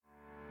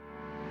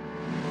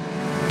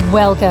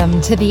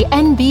Welcome to the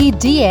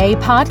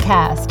NBDA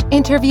podcast,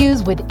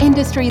 interviews with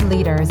industry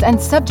leaders and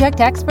subject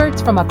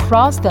experts from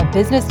across the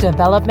business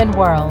development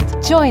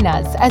world. Join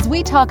us as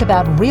we talk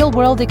about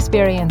real-world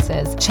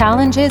experiences,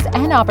 challenges,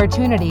 and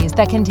opportunities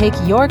that can take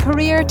your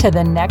career to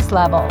the next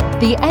level.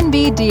 The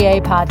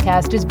NBDA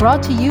podcast is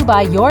brought to you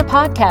by Your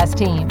Podcast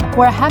Team,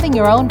 where having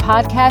your own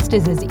podcast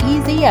is as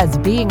easy as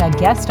being a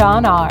guest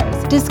on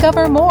ours.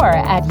 Discover more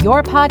at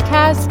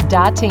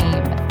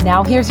yourpodcast.team.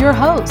 Now here's your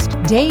host,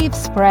 Dave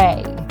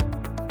Spray.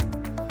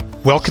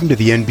 Welcome to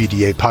the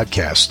NBDA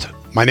podcast.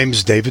 My name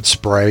is David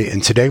Spray,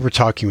 and today we're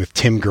talking with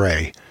Tim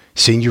Gray,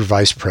 Senior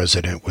Vice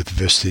President with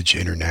Vistage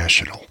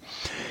International.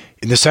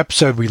 In this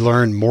episode, we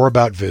learn more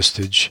about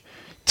Vistage,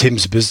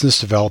 Tim's business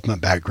development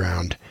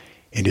background,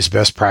 and his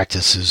best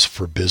practices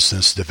for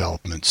business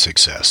development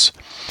success.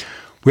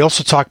 We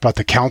also talk about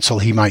the counsel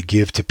he might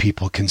give to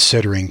people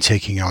considering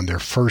taking on their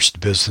first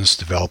business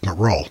development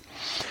role.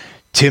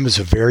 Tim is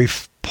a very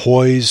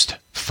poised,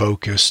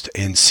 focused,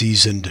 and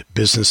seasoned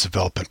business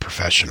development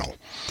professional.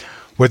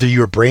 Whether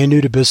you are brand new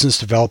to business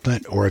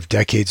development or have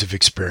decades of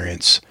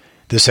experience,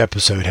 this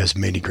episode has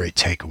many great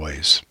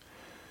takeaways.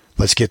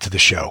 Let's get to the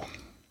show.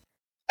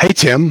 Hey,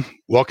 Tim,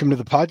 welcome to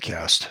the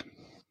podcast.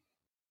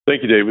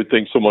 Thank you, David.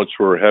 Thanks so much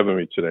for having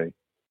me today.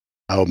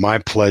 Oh, my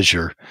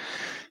pleasure.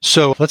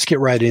 So let's get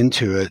right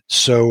into it.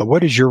 So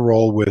what is your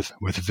role with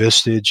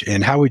Vistage,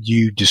 and how would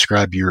you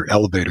describe your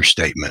elevator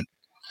statement?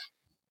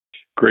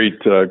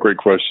 Great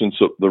question.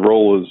 So the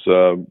role is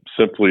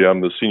simply I'm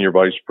the Senior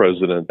Vice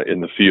President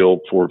in the field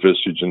for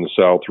Vistage in the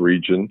South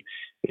region.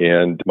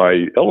 And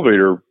my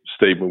elevator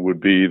statement would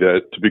be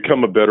that to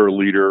become a better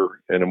leader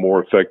and a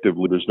more effective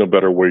leader, there's no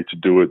better way to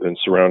do it than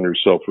surround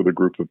yourself with a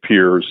group of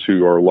peers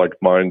who are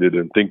like-minded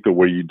and think the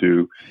way you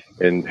do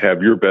and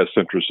have your best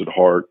interest at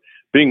heart,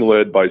 being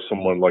led by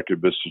someone like a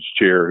Vistage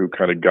chair who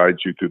kind of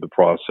guides you through the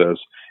process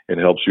and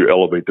helps you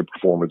elevate the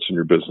performance in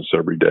your business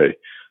every day.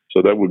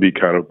 So that would be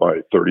kind of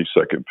my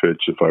 30-second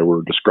pitch if I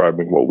were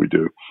describing what we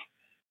do.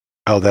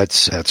 Oh,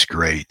 that's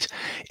great.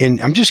 And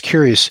I'm just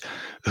curious,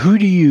 who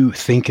do you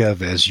think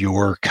of as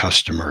your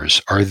customers?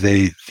 Are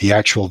they the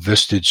actual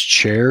Vistage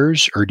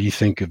chairs, or do you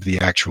think of the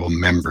actual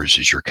members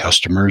as your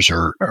customers,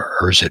 or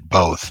is it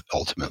both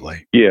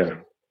ultimately? Yeah.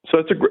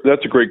 So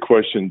that's a great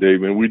question,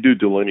 Dave. And we do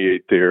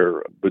delineate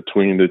there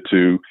between the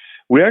two.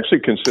 We actually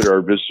consider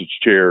our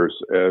Vistage chairs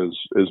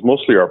as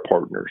mostly our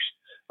partners.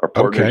 Our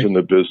partners in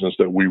the business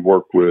that we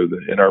work with,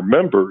 and our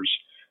members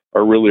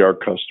are really our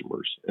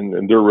customers,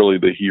 and they're really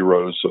the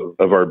heroes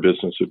of our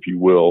business, if you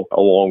will,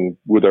 along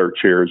with our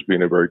chairs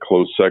being a very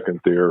close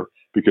second there,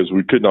 because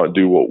we could not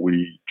do what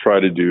we try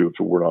to do if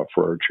it were not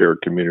for our chair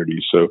community.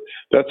 So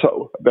that's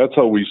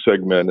how we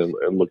segment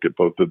and look at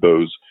both of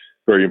those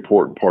very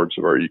important parts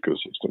of our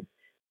ecosystem.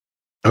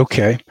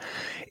 Okay.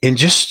 And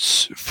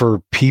just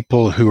for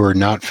people who are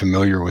not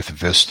familiar with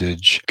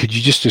Vistage, could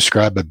you just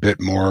describe a bit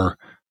more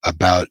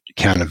about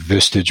kind of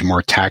Vistage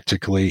more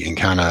tactically, and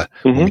kind of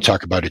when we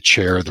talk about a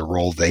chair, the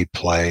role they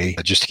play,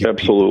 just to give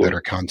people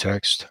better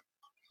context?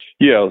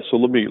 Yeah, so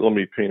let me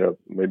paint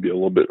maybe a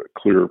little bit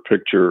clearer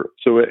picture.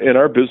 So in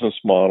our business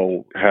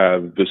model,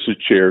 have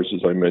Vistage chairs,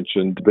 as I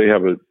mentioned, they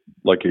have a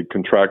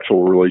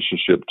contractual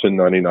relationship,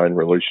 1099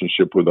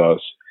 relationship with us.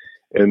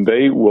 And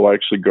they will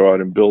actually go out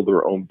and build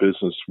their own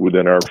business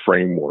within our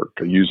framework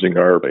using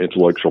our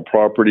intellectual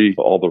property,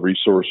 all the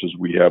resources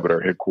we have at our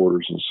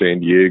headquarters in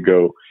San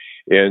Diego.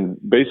 And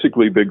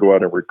basically, they go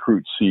out and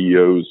recruit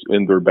CEOs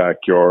in their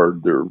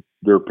backyard,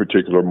 their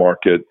particular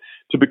market,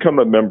 to become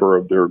a member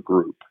of their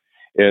group.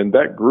 And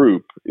that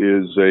group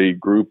is a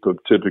group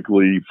of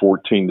typically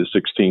 14 to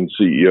 16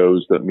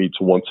 CEOs that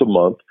meets once a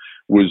month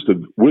with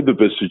the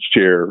Vistage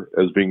chair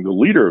as being the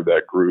leader of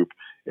that group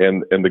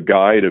and the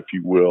guide, if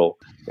you will.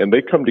 And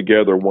they come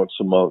together once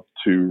a month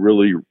to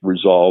really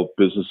resolve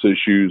business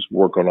issues,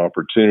 work on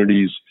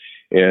opportunities,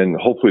 and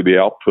hopefully the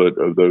output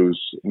of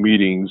those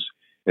meetings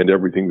and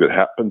everything that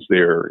happens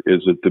there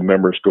is that the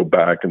members go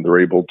back and they're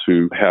able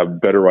to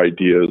have better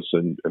ideas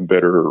and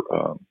better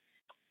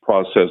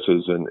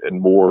processes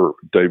and more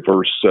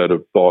diverse set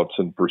of thoughts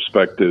and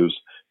perspectives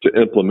to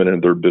implement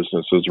in their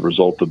business as a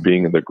result of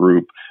being in the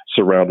group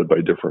surrounded by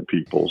different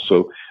people.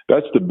 So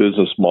that's the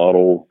business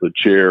model. The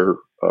chair,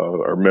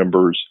 our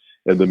members,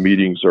 and the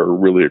meetings are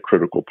really a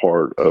critical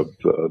part of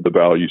the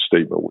value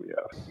statement we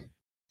have.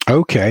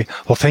 Okay.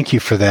 Well, thank you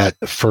for that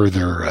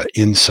further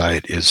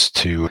insight as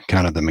to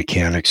kind of the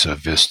mechanics of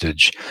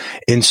Vistage.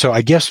 And so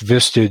I guess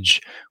Vistage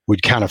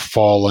would kind of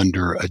fall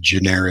under a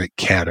generic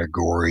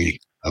category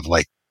of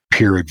like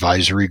peer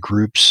advisory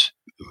groups.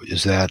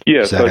 Is that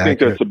Yes, I think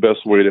that's the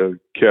best way to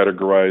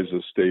categorize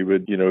us,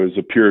 David. As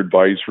a peer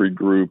advisory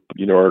group,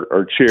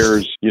 our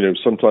chairs,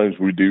 sometimes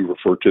we do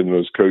refer to them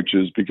as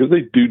coaches because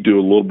they do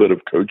a little bit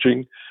of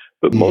coaching,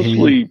 but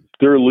mostly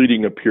they're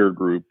leading a peer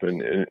group.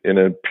 And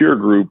a peer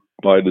group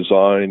by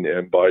design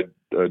and by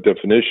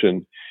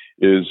definition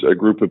is a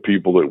group of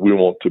people that we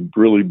want to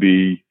really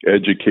be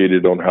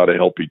educated on how to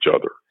help each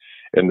other.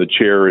 And the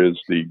chair is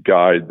the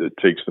guide that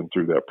takes them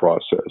through that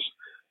process.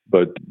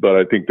 But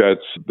I think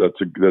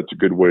that's a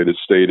good way to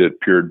state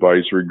it. Peer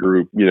Advisory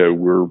Group,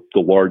 we're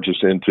the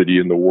largest entity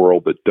in the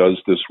world that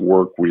does this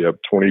work. We have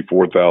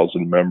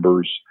 24,000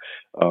 members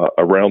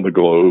around the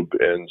globe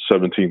and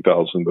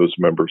 17,000 of those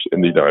members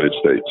in the United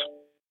States.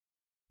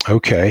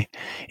 Okay.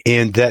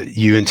 And that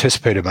you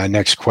anticipated my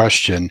next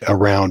question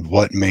around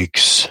what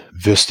makes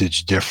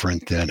Vistage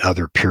different than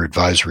other peer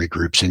advisory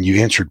groups. And you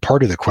answered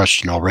part of the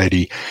question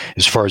already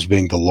as far as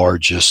being the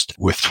largest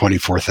with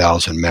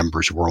 24,000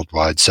 members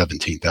worldwide,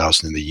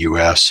 17,000 in the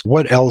U.S.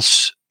 What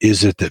else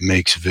is it that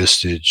makes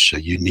Vistage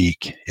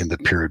unique in the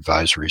peer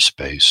advisory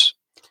space?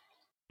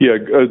 Yeah,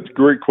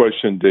 great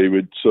question,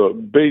 David. So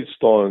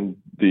based on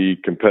the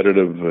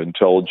competitive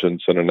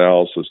intelligence and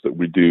analysis that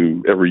we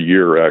do every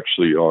year,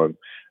 actually, on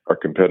our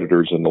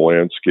competitors in the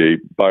landscape,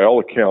 by all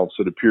accounts,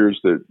 it appears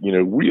that,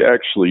 we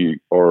actually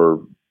are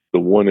the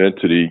one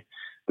entity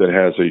that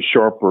has a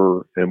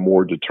sharper and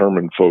more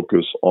determined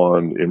focus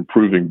on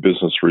improving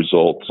business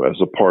results as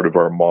a part of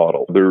our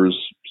model. There's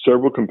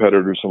several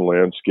competitors in the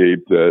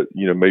landscape that,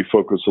 may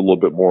focus a little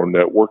bit more on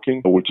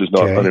networking, which is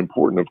not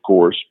unimportant, of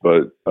course,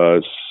 but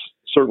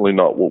certainly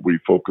not what we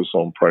focus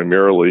on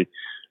primarily.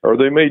 Or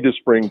they may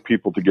just bring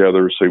people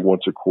together, say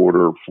once a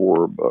quarter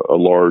for a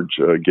large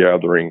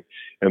gathering,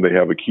 and they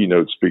have a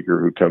keynote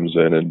speaker who comes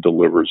in and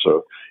delivers a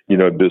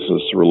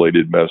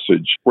business-related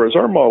message. Whereas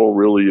our model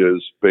really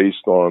is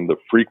based on the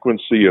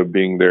frequency of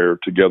being there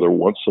together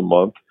once a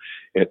month.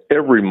 And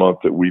every month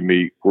that we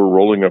meet, we're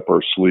rolling up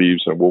our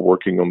sleeves and we're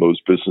working on those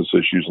business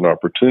issues and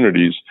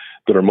opportunities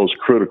that are most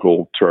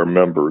critical to our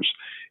members.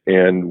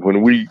 And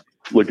when we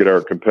look at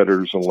our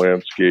competitors in the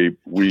landscape,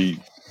 we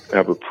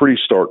have a pretty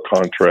stark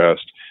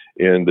contrast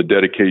in the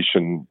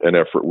dedication and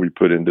effort we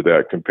put into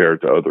that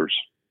compared to others.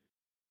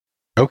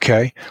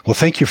 Okay. Well,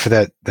 thank you for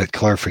that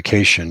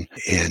clarification.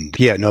 And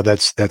yeah, no,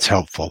 that's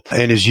helpful.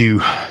 And as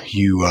you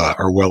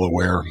are well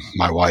aware,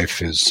 my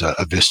wife is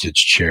a Vistage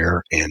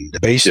chair, and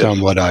based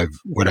on what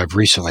I've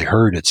recently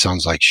heard, it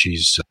sounds like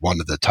she's one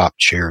of the top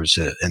chairs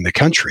in the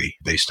country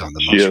based on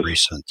the most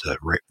recent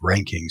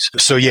rankings.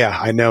 So yeah,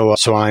 I know.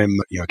 So I'm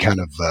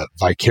kind of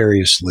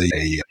vicariously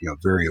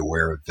very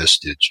aware of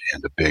Vistage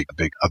and a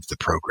big of the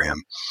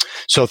program.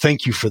 So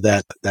thank you for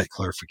that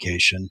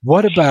clarification.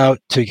 What about,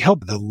 to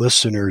help the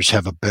listeners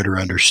have a better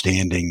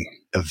understanding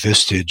of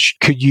Vistage,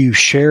 could you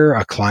share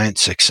a client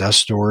success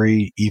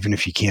story, even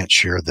if you can't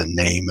share the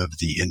name of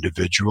the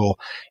individual,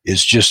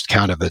 is just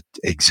kind of an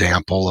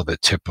example of a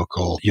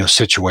typical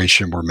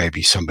situation where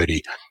maybe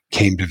somebody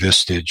came to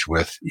Vistage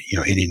with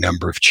any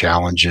number of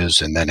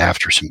challenges, and then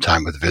after some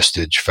time with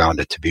Vistage found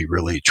it to be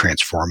really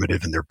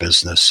transformative in their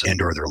business and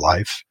or their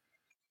life?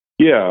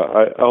 Yeah,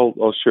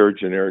 I'll share a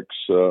generics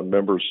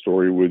member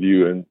story with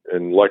you.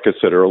 And like I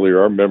said earlier,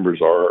 our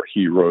members are our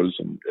heroes,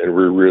 and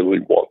we really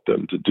want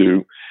them to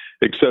do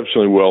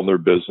exceptionally well in their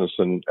business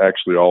and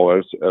actually all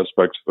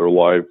aspects of their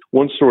life.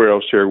 One story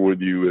I'll share with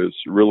you is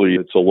really,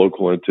 it's a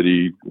local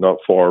entity not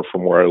far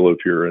from where I live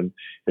here in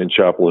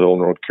Chapel Hill,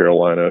 North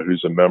Carolina,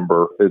 who's a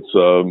member. It's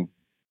a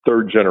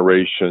third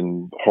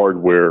generation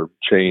hardware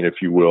chain, if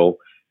you will,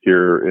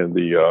 here in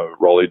the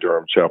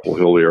Raleigh-Durham, Chapel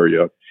Hill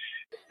area.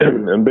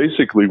 And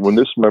basically, when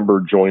this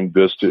member joined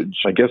Vistage,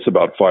 I guess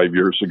about 5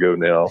 years ago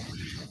now,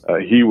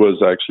 he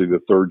was actually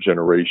the third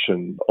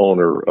generation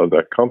owner of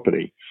that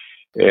company.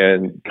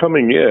 And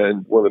coming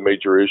in, one of the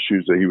major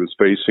issues that he was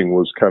facing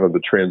was kind of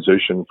the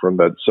transition from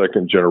that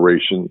second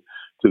generation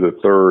to the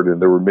third.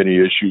 And there were many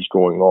issues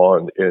going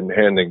on in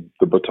handing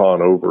the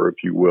baton over, if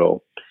you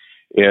will.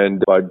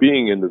 And by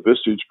being in the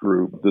Vistage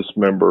group, this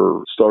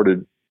member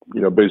started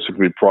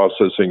basically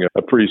processing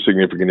a pretty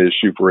significant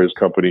issue for his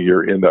company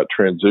here in that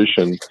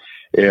transition.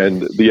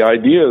 And the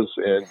ideas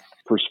and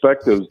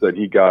perspectives that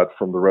he got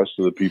from the rest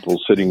of the people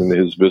sitting in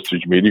his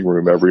Vistage meeting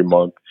room every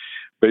month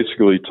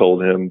basically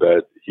told him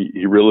that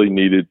he really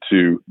needed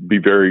to be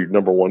very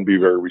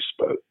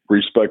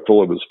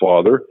respectful of his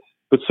father,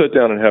 but sit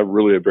down and have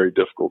really a very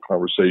difficult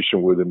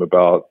conversation with him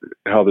about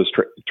how this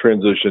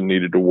transition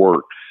needed to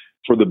work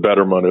for the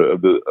betterment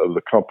of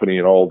the company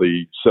and all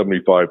the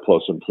 75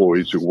 plus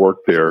employees who work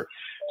there.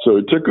 So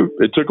it took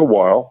a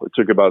while. It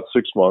took about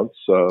 6 months,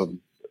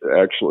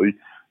 actually,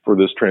 for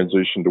this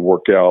transition to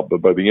work out.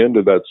 But by the end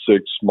of that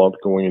 6th month,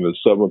 going into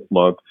the 7th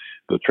month,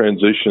 the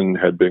transition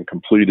had been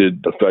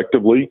completed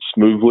effectively,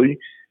 smoothly.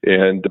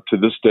 And to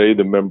this day,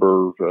 the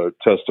member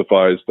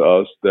testifies to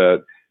us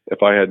that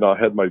if I had not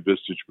had my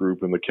Vistage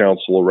group and the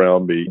council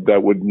around me,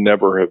 that would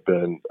never have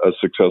been a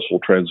successful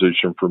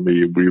transition for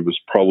me. We was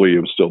probably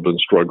have still been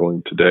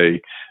struggling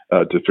today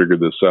to figure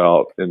this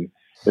out. And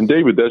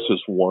David, that's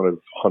just one of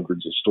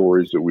hundreds of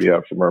stories that we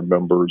have from our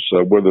members,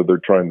 whether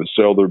they're trying to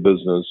sell their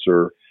business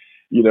or,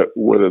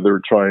 whether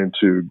they're trying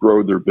to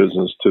grow their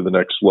business to the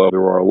next level.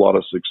 There are a lot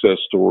of success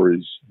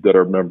stories that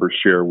our members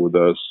share with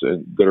us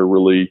and that are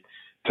really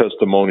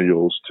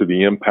testimonials to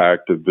the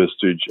impact of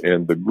Vistage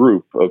and the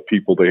group of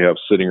people they have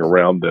sitting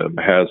around them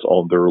has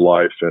on their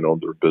life and on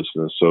their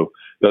business. So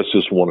that's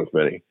just one of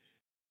many.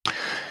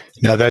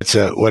 Now,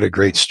 what a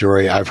great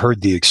story. I've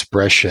heard the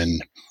expression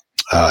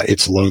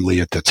it's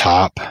lonely at the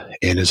top.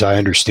 And as I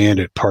understand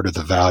it, part of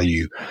the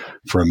value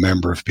for a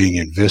member of being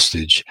in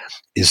Vistage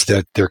is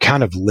that they're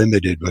kind of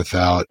limited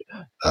without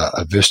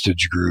a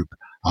Vistage group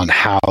on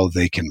how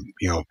they can,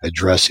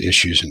 address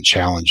issues and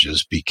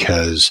challenges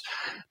because,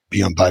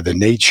 by the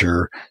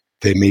nature,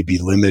 they may be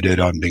limited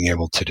on being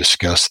able to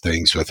discuss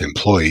things with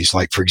employees.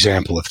 Like, for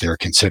example, if they're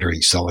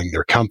considering selling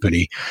their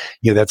company,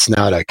 that's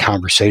not a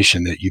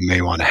conversation that you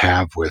may want to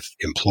have with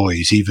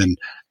employees. Even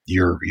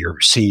your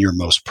senior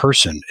most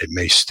person, it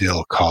may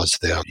still cause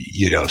them,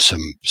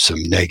 some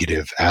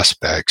negative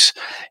aspects,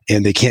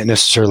 and they can't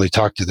necessarily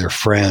talk to their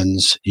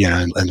friends,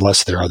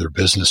 unless they're other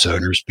business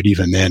owners. But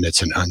even then,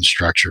 it's an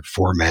unstructured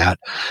format.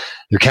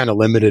 They're kind of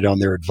limited on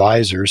their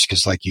advisors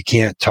because, you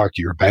can't talk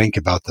to your bank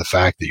about the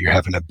fact that you're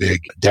having a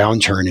big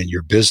downturn in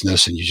your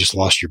business and you just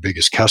lost your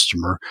biggest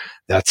customer.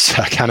 That's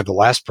kind of the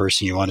last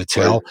person you want to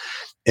tell. Right.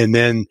 And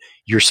then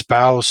your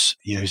spouse,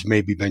 who's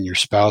maybe been your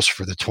spouse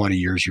for the 20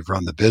 years you've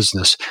run the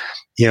business,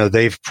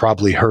 they've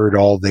probably heard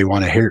all they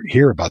want to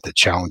hear about the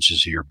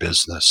challenges of your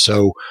business.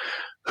 So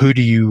who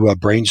do you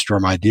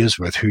brainstorm ideas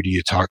with? Who do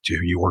you talk to?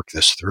 Who you work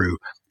this through?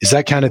 Is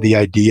that kind of the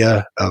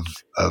idea of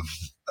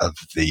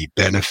the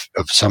benefit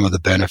of some of the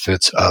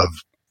benefits of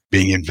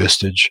being in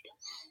Vistage?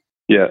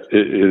 Yeah,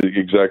 it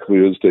exactly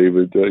is,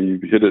 David.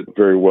 You hit it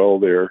very well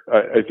there.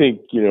 I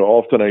think,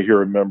 often I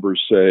hear a member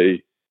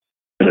say,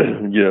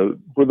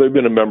 where they've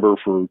been a member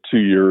for 2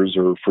 years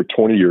or for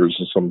 20 years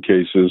in some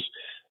cases,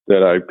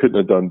 that I couldn't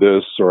have done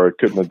this or I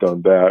couldn't have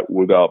done that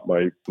without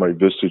my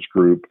Vistage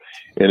group.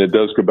 And it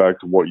does go back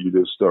to what you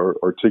just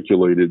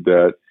articulated,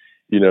 that,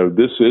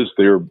 this is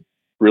their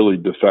really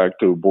de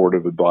facto board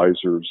of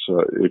advisors,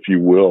 if you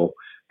will,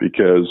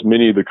 because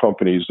many of the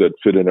companies that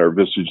fit in our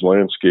Vistage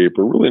landscape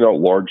are really not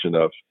large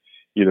enough,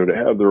 to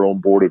have their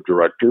own board of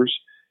directors.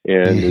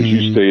 And as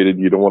you stated,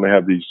 you don't want to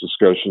have these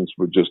discussions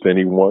with just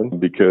anyone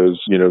because,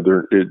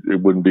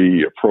 it wouldn't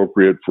be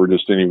appropriate for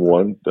just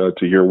anyone to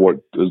hear what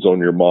is on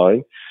your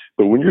mind.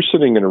 But when you're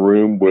sitting in a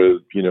room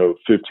with,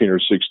 15 or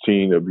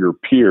 16 of your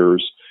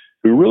peers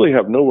who really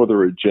have no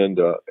other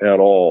agenda at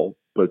all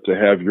but to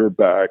have your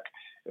back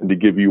and to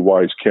give you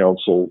wise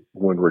counsel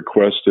when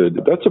requested,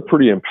 that's a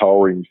pretty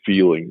empowering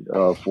feeling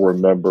for a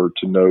member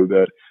to know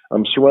that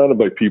I'm surrounded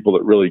by people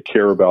that really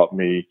care about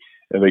me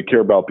and they care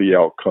about the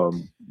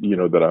outcome,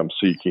 that I'm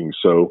seeking.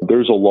 So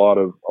there's a lot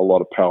of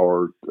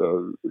power,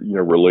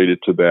 related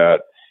to that.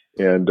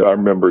 And our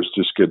members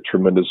just get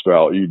tremendous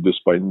value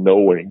just by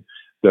knowing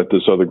that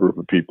this other group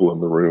of people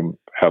in the room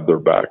have their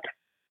back.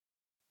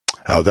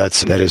 Oh,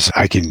 that is,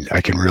 I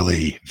can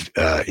really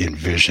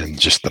envision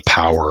just the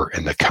power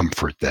and the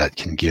comfort that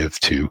can give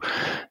to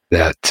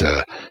that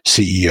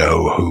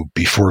CEO who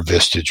before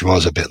Vistage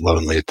was a bit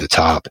lonely at the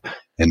top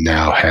and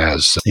now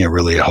has,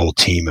 really a whole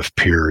team of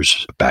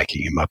peers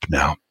backing him up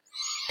now.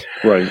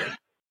 Right.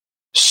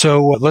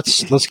 So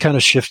let's kind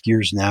of shift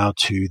gears now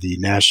to the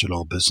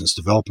National Business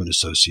Development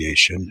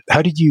Association.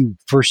 How did you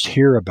first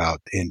hear about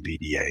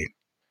NBDA?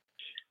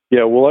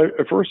 Yeah, well,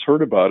 I first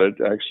heard about it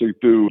actually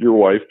through your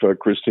wife,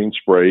 Christine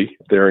Spray,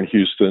 there in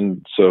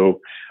Houston. So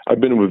I've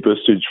been with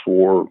Vistage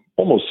for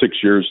almost 6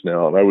 years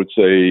now. And I would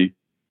say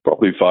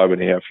probably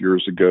 5.5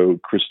 years ago,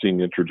 Christine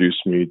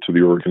introduced me to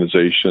the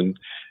organization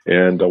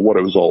and what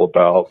it was all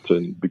about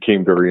and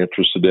became very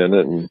interested in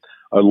it. And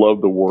I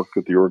love the work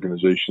that the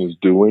organization is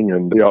doing.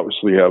 And they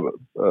obviously have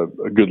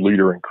a good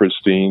leader in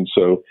Christine.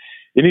 So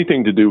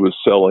anything to do with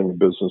selling and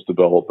business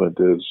development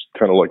is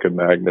kind of like a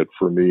magnet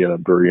for me, and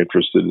I'm very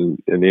interested in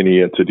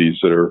any entities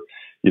that are,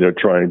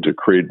 trying to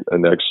create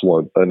an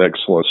excellent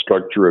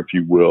structure, if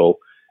you will,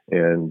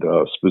 and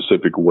a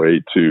specific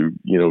way to,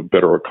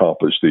 better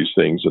accomplish these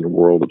things in the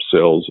world of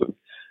sales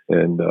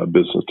and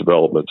business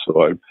development.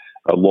 So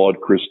I laud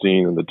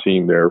Christine and the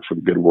team there for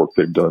the good work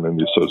they've done in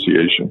the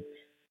association.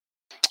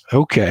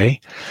 Okay.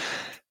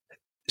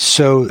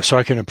 So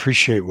I can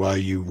appreciate why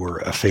you were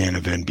a fan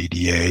of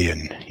NBDA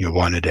and you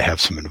wanted to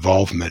have some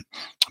involvement,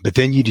 but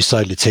then you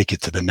decided to take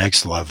it to the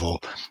next level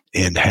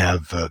and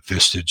have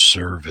Vistage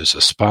serve as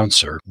a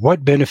sponsor.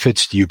 What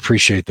benefits do you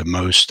appreciate the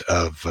most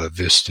of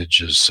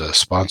Vistage's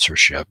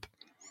sponsorship?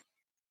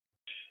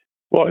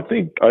 Well, I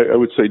think I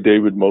would say,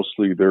 David,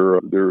 mostly there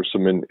are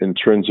some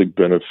intrinsic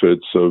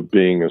benefits of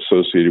being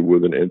associated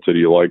with an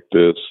entity like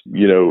this.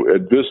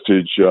 At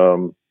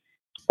Vistage,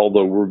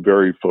 although we're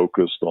very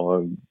focused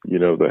on,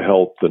 the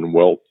health and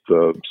wealth,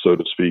 so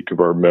to speak, of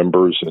our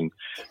members and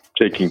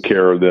taking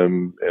care of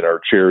them and our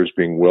chairs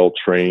being well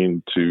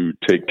trained to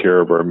take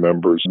care of our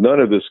members, none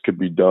of this could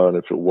be done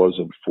if it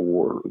wasn't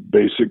for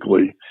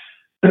basically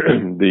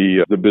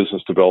the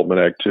business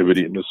development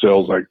activity and the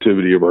sales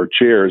activity of our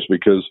chairs,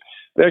 because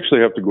they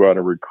actually have to go out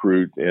and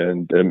recruit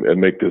and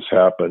make this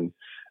happen.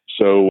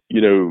 So,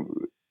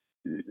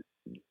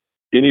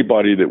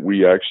 anybody that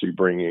we actually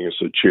bring in as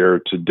a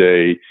chair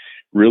today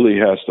really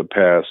has to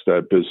pass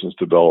that business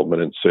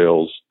development and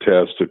sales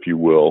test, if you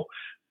will,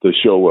 to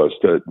show us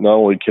that not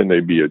only can they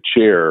be a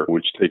chair,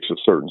 which takes a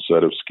certain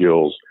set of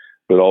skills,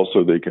 but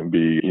also they can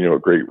be, a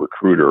great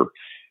recruiter.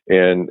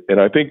 And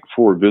I think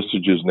for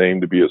Vistage's name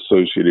to be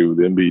associated with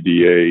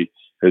NBDA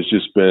has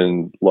just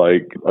been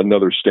like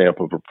another stamp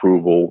of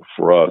approval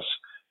for us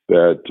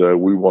that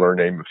we want our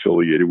name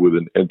affiliated with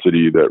an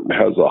entity that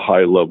has a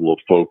high level of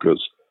focus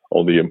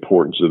on the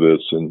importance of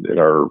this in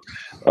our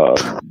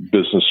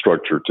business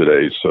structure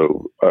today.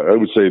 So I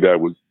would say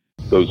that with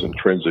those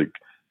intrinsic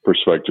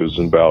perspectives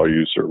and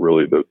values are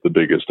really the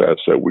biggest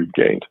asset we've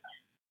gained.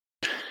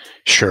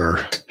 Sure.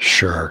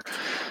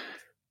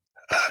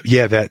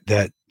 Yeah,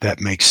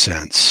 that makes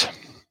sense.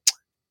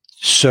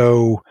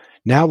 So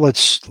now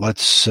let's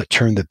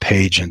turn the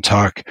page and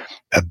talk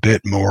a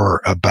bit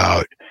more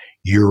about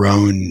your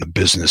own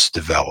business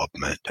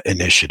development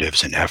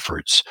initiatives and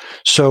efforts.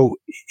 So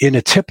in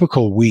a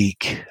typical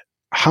week,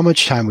 how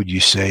much time would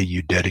you say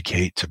you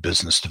dedicate to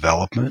business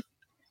development?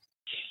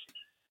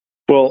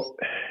 Well,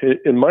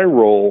 in my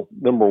role,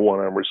 number one,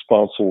 I'm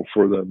responsible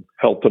for the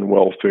health and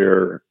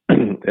welfare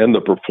and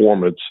the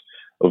performance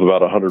of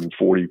about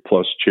 140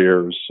 plus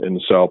chairs in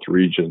the South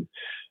region.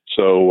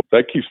 So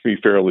that keeps me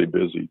fairly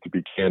busy, to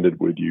be candid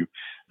with you.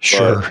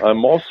 Sure. But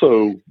I'm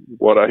also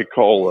what I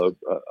call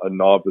a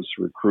novice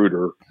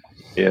recruiter,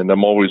 and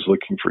I'm always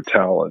looking for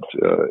talent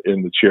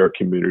in the chair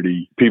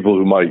community, people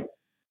who might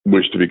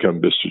wish to become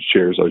business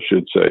chairs, I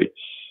should say.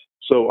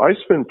 So I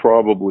spend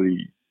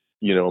probably,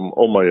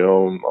 on my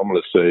own, I'm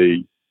going to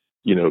say,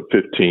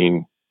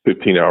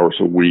 15 hours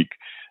a week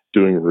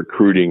doing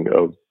recruiting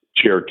of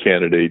chair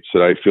candidates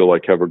that I feel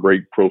like have a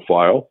great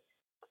profile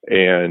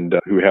and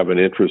who have an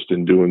interest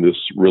in doing this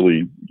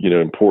really,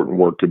 important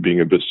work of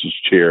being a business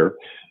chair.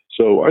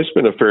 So I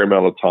spend a fair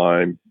amount of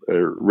time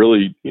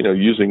really,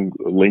 using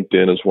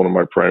LinkedIn as one of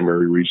my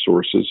primary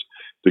resources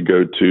to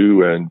go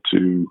to and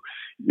to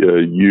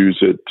use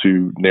it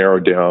to narrow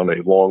down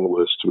a long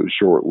list to a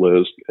short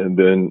list. And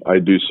then I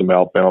do some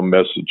outbound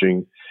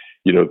messaging,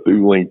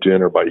 through LinkedIn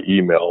or by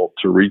email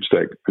to reach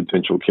that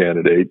potential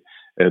candidate.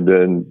 And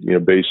then,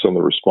 based on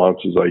the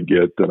responses I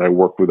get, then I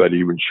work with that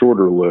even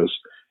shorter list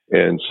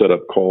and set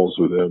up calls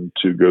with them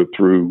to go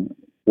through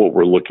what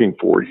we're looking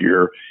for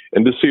here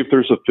and to see if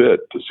there's a fit,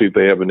 to see if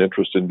they have an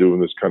interest in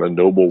doing this kind of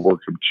noble work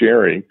of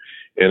chairing,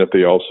 and if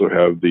they also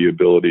have the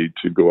ability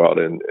to go out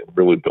and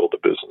really build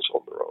a business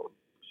on their own.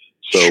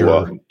 So,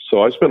 sure.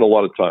 So I spend a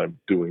lot of time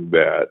doing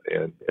that,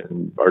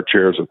 and our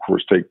chairs, of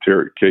course, take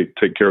care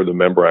of the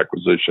member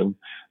acquisition.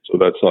 So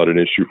that's not an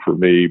issue for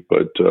me,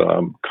 but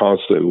I'm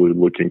constantly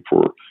looking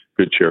for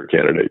good chair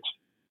candidates.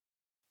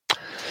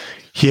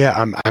 Yeah,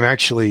 I'm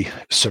actually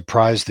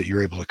surprised that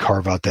you're able to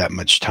carve out that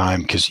much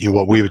time because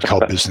what we would call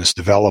business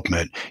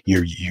development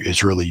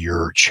is really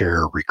your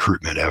chair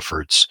recruitment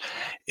efforts,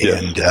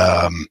 and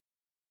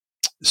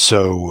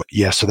so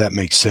that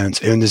makes sense.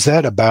 And is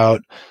that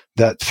about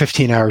that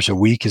 15 hours a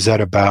week? Is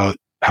that about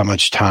how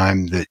much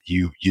time that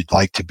you'd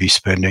like to be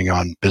spending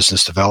on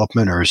business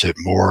development, or is it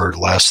more or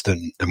less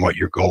than what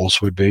your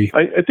goals would be?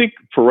 I think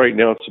for right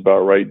now it's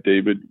about right,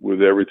 David,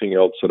 with everything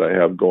else that I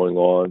have going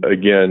on.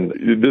 Again,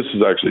 this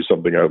is actually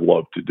something I'd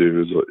love to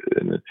do.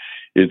 And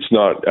it's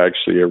not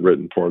actually a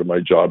written part of my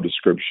job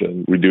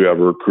description. We do have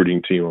a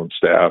recruiting team on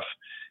staff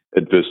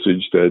at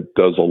Vistage that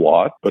does a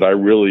lot, but I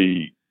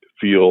really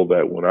feel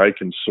that when I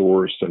can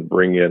source and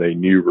bring in a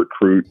new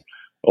recruit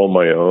on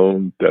my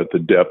own, that the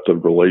depth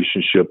of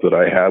relationship that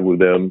I have with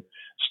them,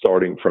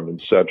 starting from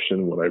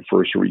inception when I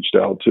first reached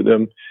out to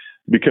them,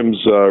 becomes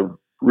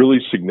really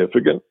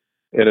significant.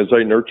 And as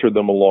I nurture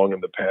them along in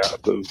the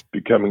path of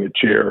becoming a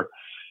chair,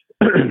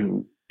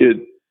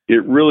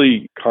 it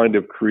really kind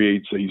of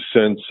creates a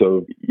sense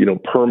of,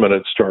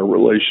 permanence to our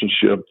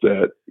relationship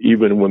that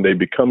even when they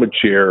become a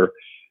chair,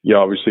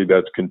 obviously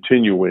that's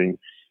continuing.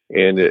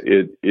 And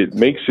it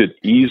makes it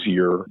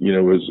easier,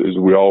 as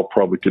we all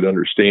probably could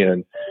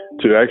understand,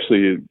 to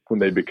actually, when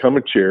they become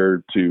a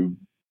chair, to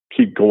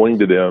keep going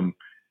to them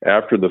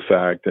after the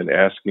fact and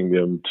asking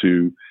them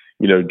to,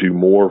 do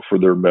more for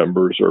their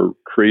members or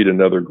create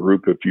another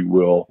group, if you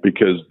will,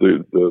 because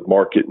the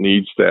market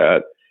needs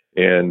that.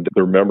 And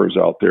there are members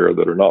out there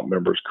that are not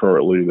members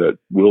currently that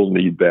will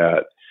need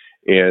that.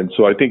 And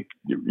so I think,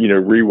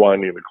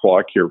 rewinding the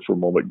clock here for a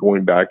moment,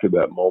 going back to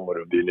that moment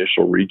of the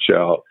initial reach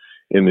out,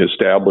 in the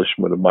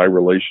establishment of my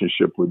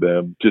relationship with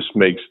them just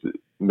makes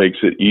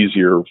it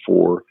easier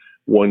for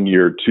 1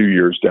 year, 2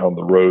 years down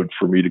the road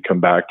for me to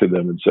come back to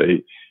them and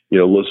say,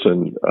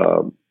 listen,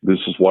 this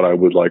is what I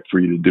would like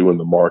for you to do in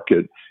the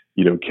market.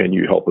 Can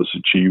you help us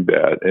achieve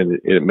that? And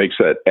it makes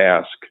that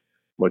ask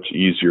much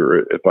easier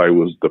if I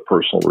was the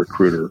personal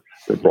recruiter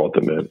that brought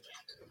them in.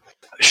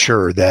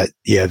 Sure, that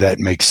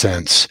makes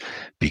sense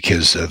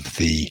because of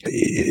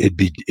it'd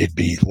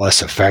be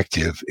less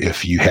effective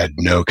if you had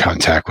no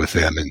contact with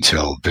them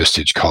until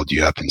Vistage called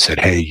you up and said,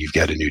 "Hey, you've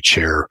got a new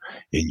chair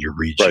in your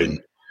region."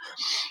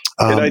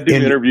 Right. And I do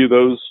interview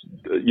those,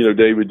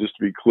 David, just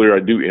to be clear,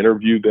 I do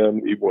interview them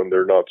even when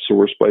they're not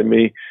sourced by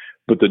me,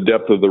 but the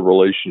depth of the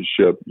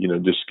relationship,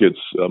 just gets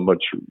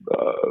much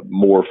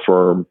more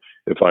firm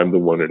if I'm the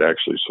one that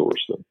actually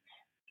sourced them.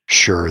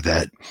 Sure,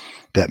 that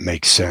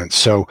makes sense.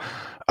 So,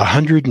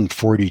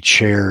 140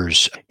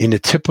 chairs in a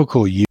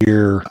typical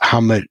year. How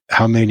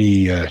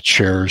many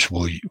chairs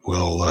will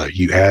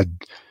you add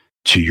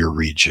to your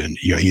region?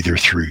 Either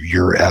through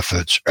your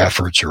efforts,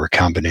 or a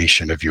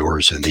combination of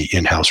yours and the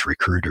in-house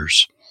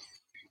recruiters.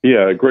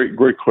 Yeah,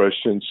 great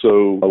question.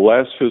 So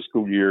last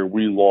fiscal year,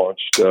 we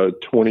launched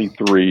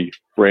 23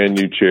 brand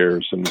new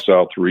chairs in the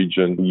South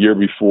region. The year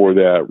before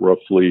that,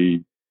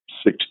 roughly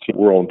 16.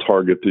 We're on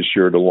target this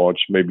year to launch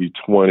maybe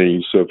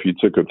 20. So if you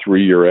took a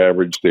 3-year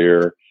average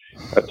there,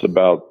 that's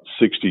about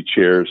 60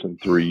 chairs in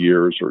 3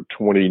 years, or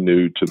 20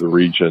 new to the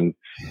region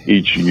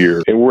each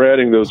year. And we're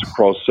adding those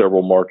across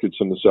several markets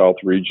in the South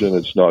region.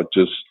 It's not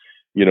just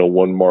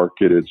one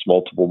market, it's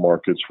multiple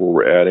markets where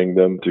we're adding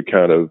them to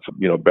kind of,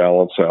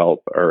 balance out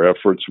our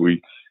efforts.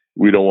 We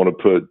don't want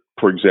to put,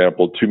 for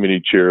example, too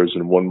many chairs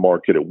in one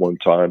market at one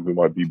time we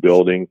might be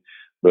building.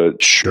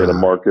 But sure. In a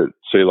market,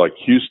 say like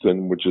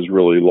Houston, which is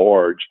really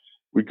large,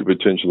 we could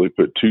potentially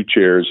put 2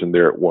 chairs in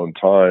there at one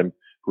time.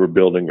 We're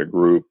building a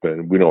group,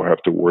 and we don't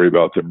have to worry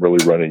about them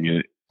really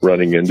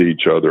running into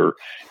each other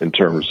in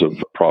terms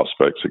of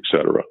prospects, et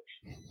cetera.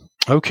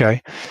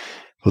 Okay.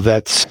 Well,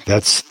 that's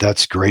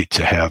great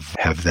to have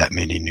that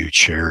many new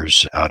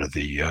chairs out of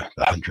the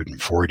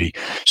 140.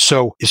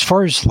 So, as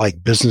far as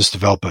like business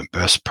development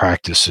best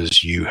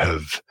practices you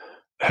have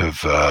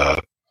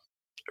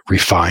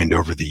refined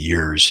over the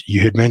years,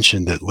 you had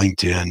mentioned that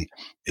LinkedIn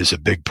is a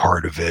big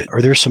part of it.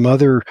 Are there some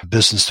other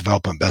business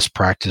development best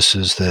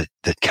practices that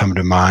come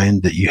to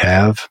mind that you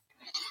have?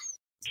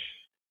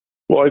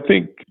 Well, I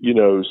think,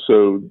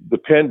 so the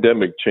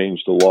pandemic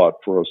changed a lot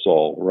for us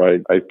all,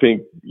 right? I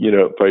think,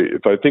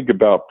 if I think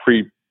about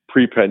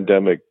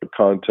pre-pandemic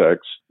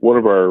context, one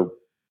of our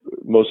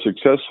most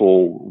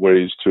successful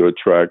ways to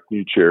attract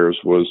new chairs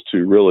was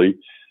to really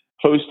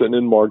host an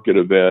in-market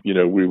event.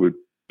 We would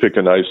pick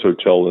a nice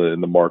hotel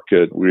in the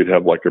market. We'd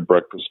have like a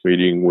breakfast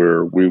meeting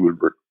where we would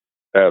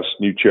ask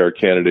new chair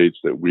candidates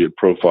that we had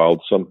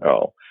profiled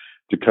somehow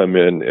to come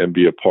in and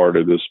be a part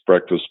of this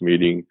breakfast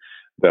meeting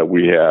that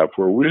we have,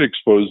 where we'd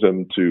expose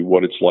them to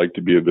what it's like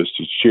to be a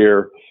Vistage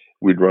chair.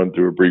 We'd run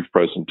through a brief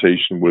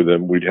presentation with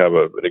them. We'd have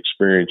an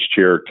experienced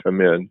chair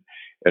come in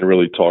and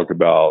really talk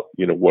about,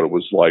 what it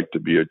was like to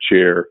be a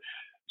chair.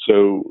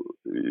 So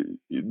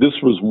this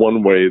was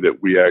one way that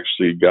we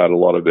actually got a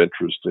lot of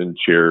interest in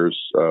chairs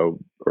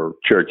or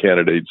chair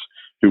candidates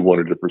who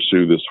wanted to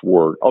pursue this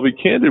work. I'll be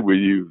candid with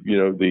you.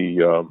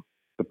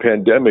 The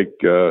pandemic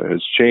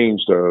has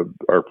changed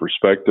our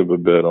perspective a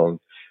bit on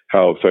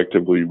how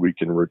effectively we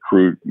can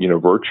recruit,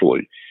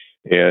 virtually.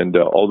 And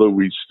although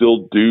we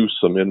still do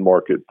some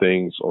in-market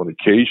things on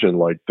occasion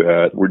like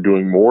that, we're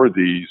doing more of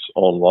these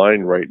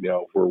online right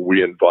now, where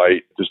we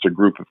invite just a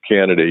group of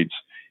candidates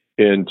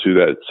into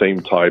that same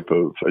type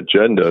of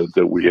agenda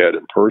that we had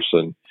in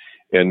person.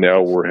 And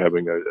now we're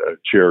having a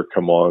chair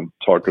come on,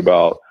 talk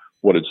about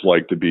what it's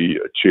like to be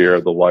a chair,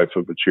 the life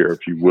of a chair, if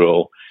you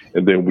will.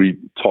 And then we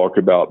talk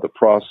about the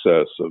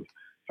process of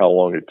how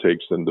long it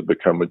takes them to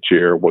become a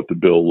chair, what the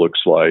bill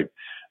looks like.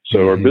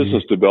 So our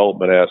business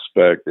development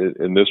aspect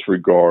in this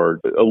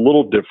regard, a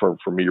little different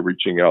from me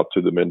reaching out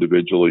to them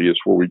individually, is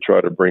where we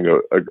try to bring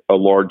a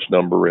large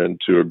number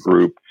into a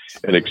group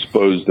and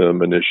expose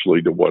them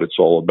initially to what it's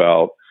all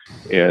about.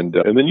 And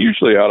then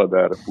usually out of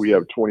that, if we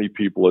have 20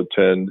 people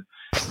attend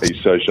a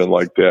session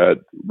like that,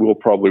 we'll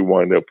probably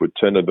wind up with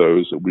 10 of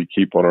those that we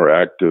keep on our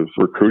active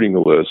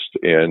recruiting list,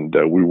 and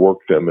we work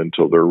them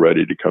until they're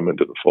ready to come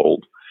into the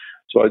fold.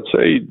 So I'd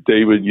say,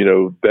 David,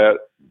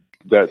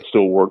 that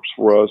still works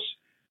for us.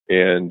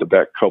 And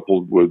that,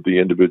 coupled with the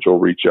individual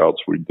reach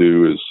outs we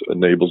do,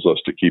 enables us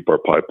to keep our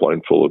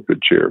pipeline full of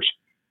good chairs.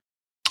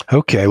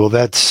 Okay, well,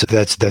 that's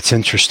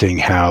interesting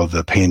how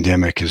the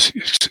pandemic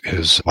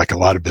is like a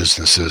lot of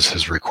businesses,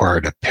 has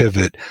required a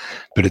pivot,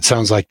 but it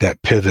sounds like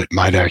that pivot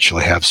might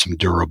actually have some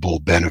durable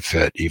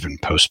benefit even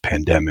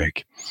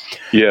post-pandemic.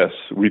 Yes,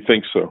 we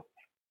think so.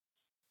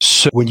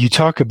 So when you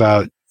talk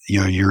about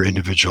your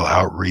individual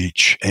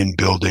outreach and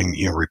building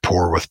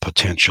rapport with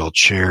potential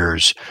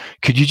chairs,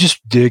 could you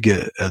just dig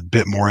a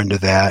bit more into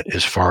that,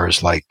 as far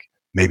as like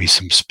maybe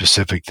some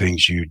specific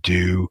things you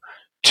do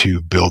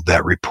to build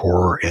that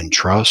rapport and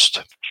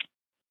trust?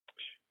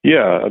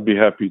 Yeah, I'd be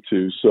happy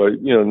to. So,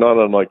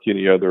 not unlike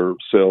any other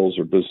sales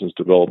or business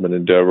development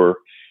endeavor,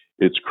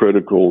 it's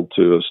critical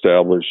to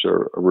establish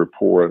a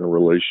rapport and a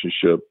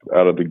relationship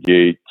out of the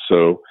gate.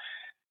 So,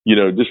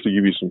 just to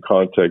give you some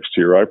context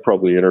here, I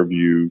probably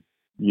interview,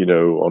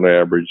 on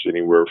average,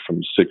 anywhere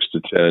from 6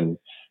 to 10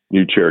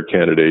 new chair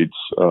candidates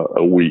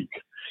a week.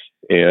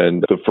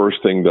 And the first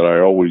thing that I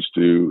always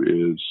do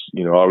is,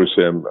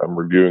 obviously I'm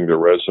reviewing their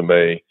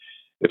resume.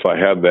 If I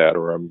have that,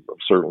 or I'm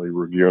certainly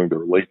reviewing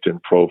their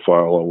LinkedIn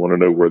profile. I want to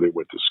know where they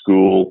went to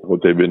school, what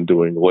they've been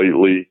doing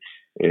lately,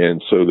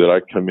 and so that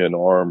I come in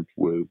armed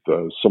with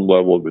some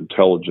level of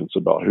intelligence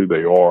about who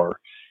they are.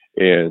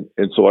 And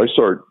so I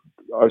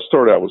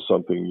start out with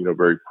something,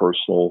 very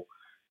personal.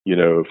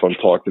 If I'm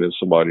talking to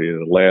somebody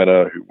in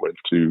Atlanta who went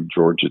to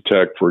Georgia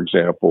Tech, for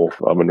example,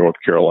 I'm a North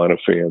Carolina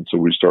fan, so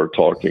we start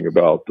talking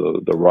about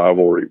the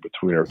rivalry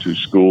between our two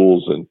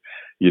schools, and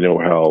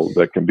how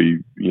that can be,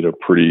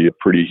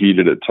 pretty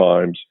heated at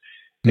times.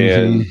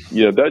 And,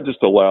 that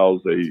just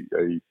allows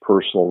a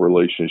personal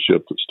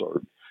relationship to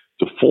start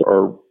to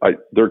form.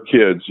 Their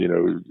kids,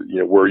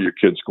 where are your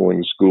kids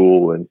going to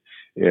school?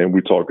 And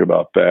we talk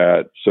about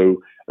that. So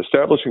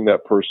establishing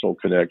that personal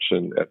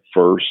connection at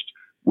first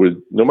with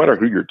no matter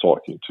who you're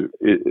talking to,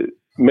 it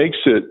makes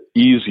it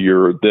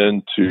easier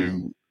then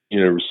to,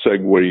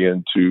 segue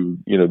into,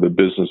 the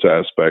business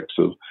aspects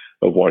of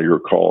why you're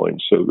calling.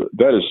 So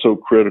that is so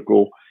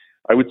critical.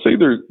 I would say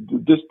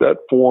that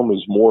form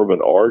is more of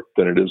an art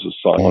than it is a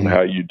science on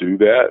how you do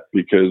that,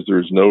 because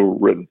there's no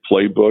written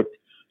playbook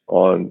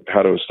on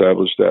how to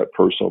establish that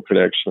personal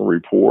connection and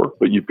rapport,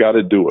 but you've got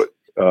to do it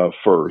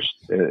first.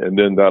 And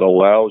then that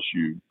allows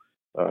you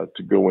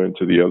to go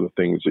into the other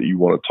things that you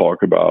want to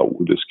talk about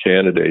with this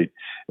candidate,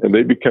 and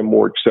they become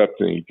more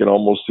accepting. You can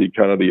almost see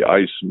kind of the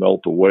ice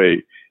melt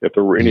away, if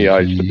there were any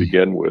ice to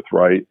begin with,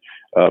 right?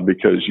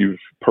 Because you've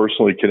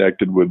personally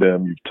connected with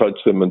them, you've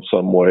touched them in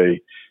some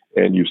way,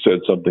 and you've said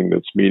something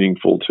that's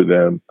meaningful to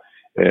them,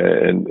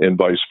 and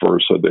vice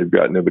versa. They've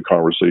gotten into the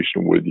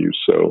conversation with you.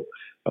 So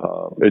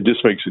it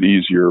just makes it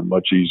easier,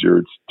 much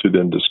easier to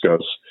then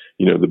discuss,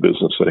 the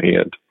business at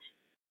hand.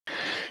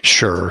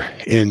 Sure.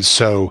 And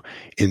so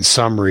in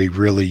summary,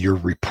 really your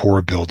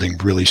rapport building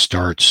really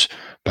starts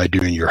by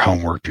doing your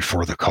homework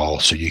before the call,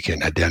 so you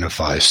can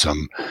identify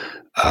some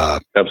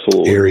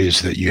absolutely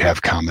areas that you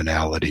have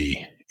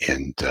commonality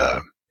and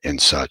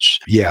such.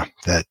 Yeah,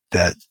 that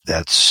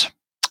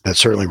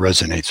certainly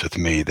resonates with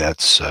me.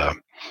 That's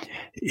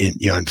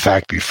in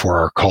fact, before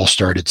our call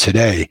started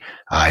today,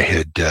 I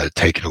had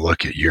taken a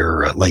look at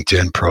your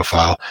LinkedIn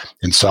profile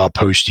and saw a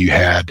post you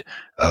had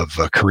of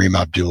Kareem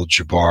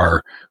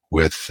Abdul-Jabbar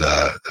with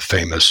the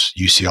famous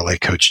UCLA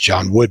coach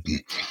John Wooden.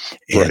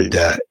 And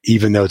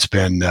even though it's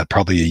been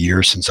probably a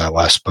year since I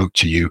last spoke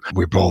to you,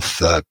 we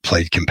both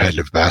played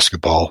competitive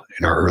basketball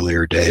in our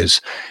earlier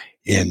days.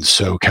 And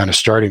so kind of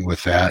starting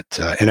with that,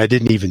 and I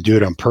didn't even do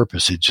it on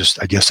purpose. It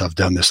just, I guess I've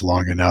done this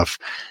long enough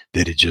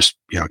that it just,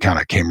 kind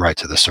of came right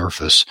to the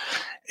surface.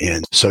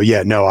 And so,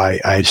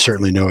 I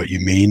certainly know what you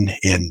mean.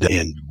 And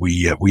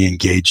we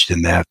engaged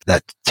in that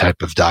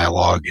type of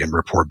dialogue and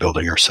rapport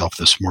building ourselves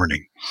this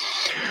morning.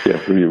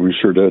 Yeah, we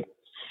sure did.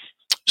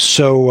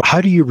 So how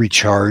do you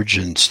recharge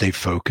and stay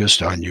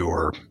focused on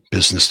your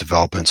business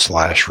development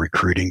 /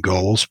 recruiting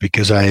goals?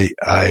 Because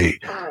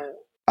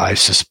I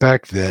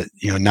suspect that,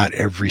 not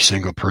every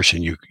single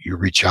person you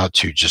reach out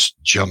to just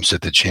jumps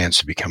at the chance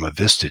to become a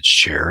Vistage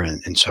chair.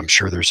 And so I'm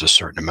sure there's a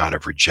certain amount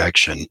of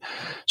rejection.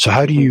 So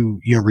how do you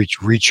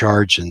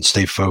recharge and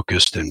stay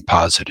focused and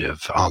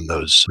positive on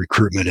those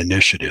recruitment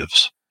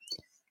initiatives?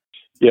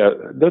 Yeah,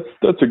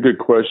 that's a good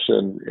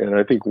question. And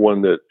I think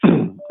one that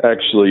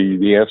actually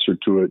the answer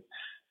to it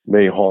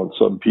may haunt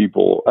some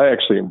people. I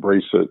actually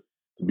embrace it,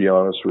 to be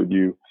honest with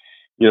you.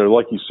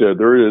 Like you said,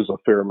 there is a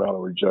fair amount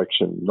of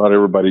rejection. Not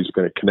everybody's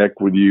going to connect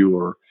with you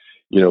or,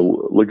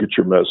 look at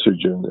your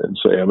message and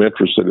say, I'm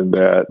interested in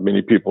that.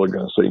 Many people are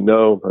going to say,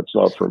 no, that's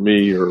not for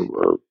me, or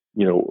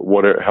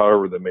whatever,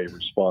 however they may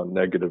respond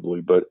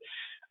negatively. But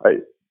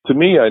to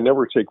me, I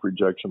never take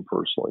rejection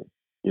personally,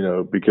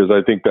 because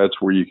I think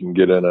that's where you can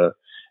get in a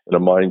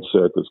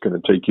mindset that's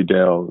going to take you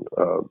down,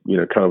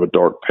 kind of a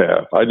dark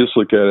path. I just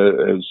look at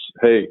it as,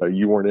 hey,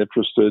 you weren't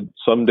interested.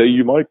 Someday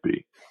you might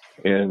be.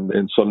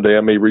 And someday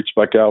I may reach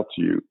back out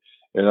to you,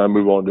 and I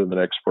move on to the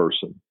next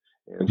person.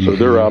 And so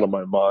they're out of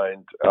my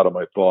mind, out of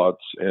my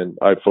thoughts, and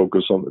I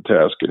focus on the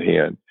task at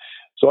hand.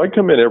 So I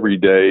come in every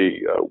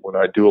day when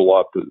I do a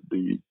lot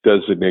the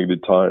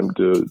designated time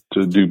to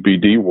do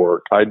BD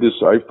work. I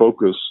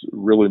focus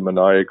really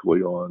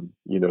maniacally on,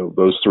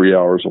 those 3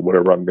 hours or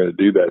whatever I'm going to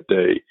do that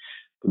day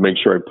to make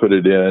sure I put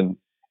it in.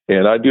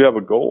 And I do have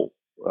a goal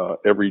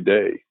every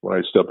day when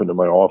I step into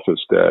my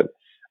office that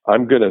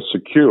I'm going to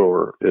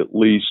secure at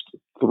least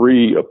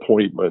 3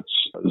 appointments,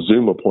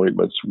 Zoom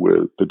appointments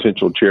with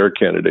potential chair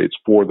candidates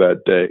for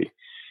that day.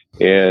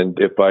 And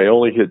if I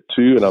only hit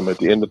 2 and I'm at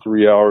the end of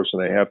 3 hours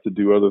and I have to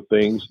do other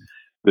things,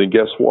 then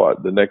guess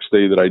what? The next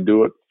day that I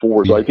do it,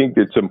 4. So I think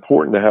it's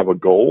important to have a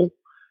goal,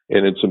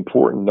 and it's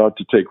important not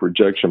to take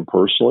rejection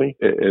personally.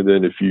 And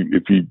then if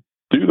you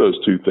do those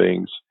 2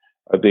 things,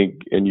 I think,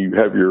 and you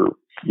have your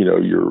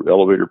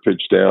elevator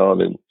pitch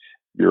down and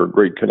you're a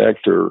great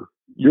connector,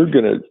 you're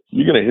gonna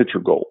hit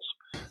your goals.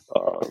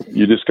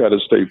 You just got to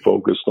stay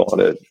focused on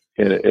it,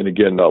 and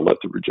again, not let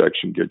the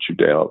rejection get you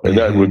down. And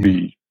that would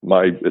be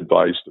my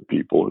advice to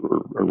people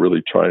who are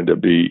really trying to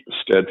be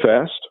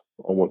steadfast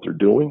on what they're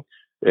doing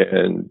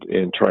and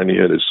trying to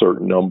hit a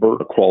certain number,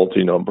 a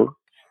quality number.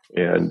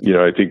 And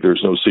I think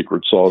there's no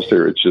secret sauce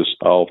there. It's just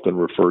I often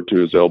refer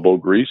to as elbow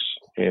grease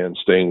and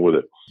staying with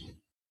it.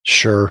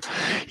 Sure.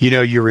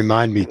 You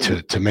remind me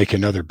to make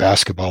another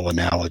basketball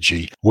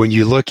analogy. When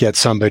you look at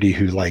somebody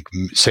who, like,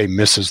 say,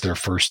 misses their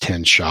first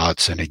 10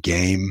 shots in a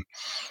game,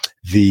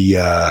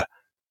 the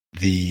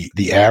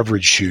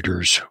average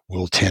shooters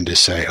will tend to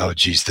say, oh,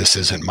 geez, this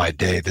isn't my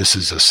day. This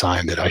is a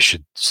sign that I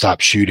should stop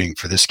shooting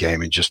for this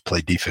game and just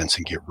play defense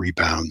and get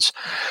rebounds.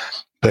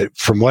 But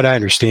from what I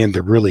understand,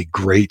 the really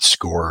great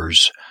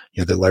scorers,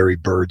 the Larry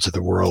Birds of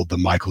the world, the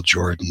Michael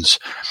Jordans,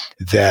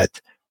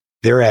 that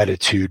their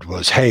attitude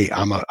was, hey,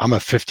 I'm a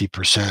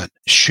 50%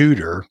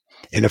 shooter.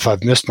 And if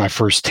I've missed my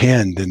first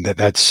 10, then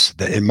that's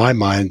in my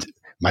mind,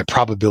 my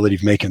probability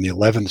of making the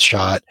 11th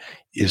shot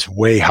is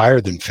way higher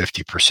than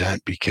 50%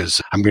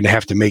 because I'm going to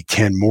have to make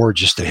 10 more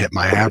just to hit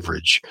my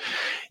average.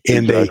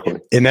 And exactly.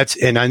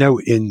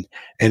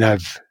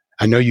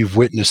 I know you've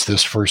witnessed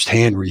this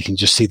firsthand where you can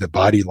just see the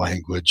body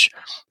language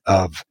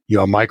of,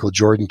 Michael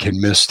Jordan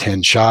can miss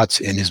 10 shots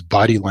and his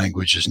body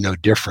language is no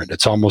different.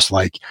 It's almost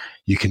like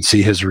you can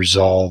see his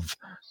resolve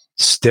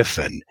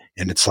stiffen.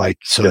 And it's like,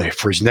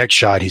 for his next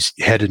shot, he's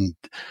heading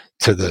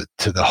to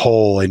the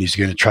hole and he's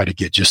going to try to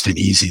get just an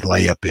easy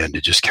layup in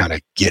to just kind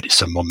of get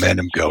some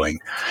momentum going.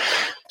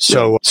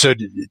 So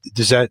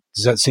does that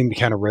seem to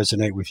kind of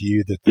resonate with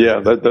you?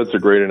 That's a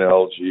great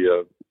analogy.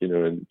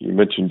 And you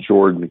mentioned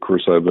Jordan. Of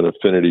course, I have an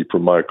affinity for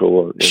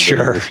Michael.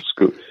 Sure.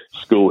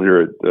 School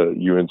here at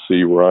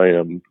UNC where I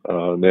am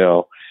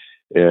now.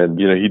 And,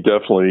 he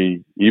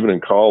definitely, even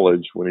in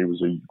college, when he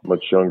was a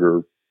much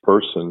younger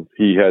person,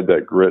 he had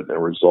that grit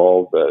and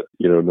resolve that,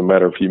 no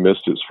matter if he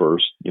missed his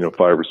first, 5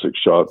 or 6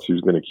 shots, he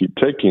was going to keep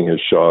taking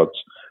his shots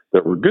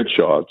that were good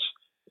shots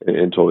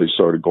until they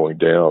started going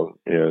down.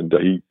 And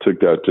he took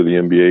that to the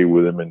NBA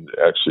with him and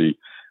actually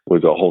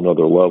was a whole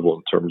nother level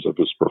in terms of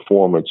his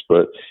performance.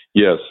 But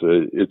yes,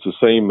 it's the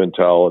same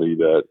mentality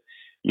that,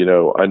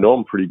 I know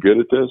I'm pretty good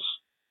at this.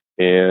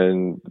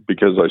 And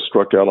because I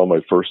struck out on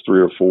my first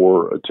 3 or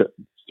 4 attempts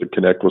to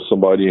connect with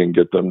somebody and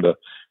get them to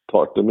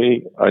talk to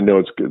me, I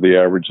know the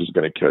average is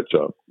going to catch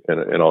up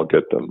and I'll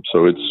get them.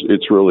 So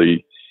it's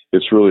really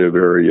a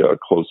very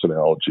close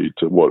analogy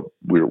to what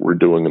we're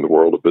doing in the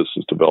world of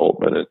business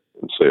development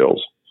and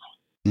sales.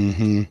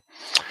 Mm-hmm.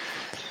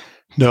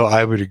 No,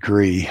 I would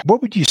agree.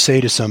 What would you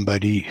say to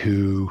somebody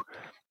who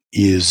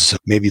is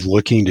maybe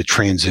looking to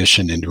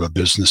transition into a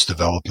business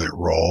development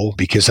role?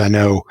 Because I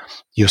know,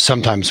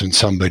 sometimes when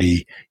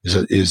somebody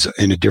is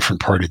in a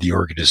different part of the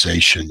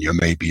organization,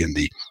 maybe in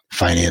the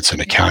finance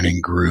and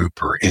accounting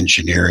group or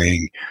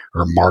engineering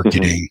or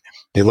marketing,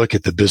 they look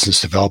at the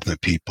business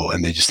development people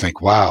and they just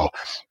think, wow,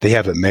 they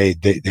have it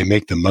made. They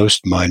make the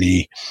most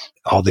money.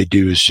 All they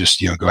do is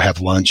just, go have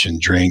lunch and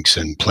drinks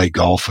and play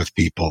golf with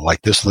people.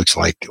 Like this looks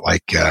like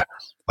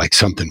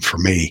something for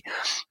me.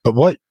 But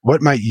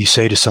what might you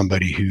say to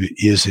somebody who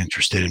is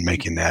interested in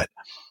making that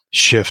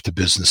shift to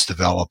business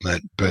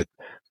development, but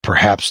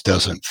perhaps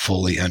doesn't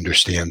fully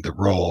understand the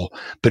role?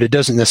 But it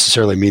doesn't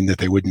necessarily mean that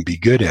they wouldn't be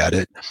good at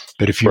it.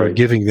 But if you're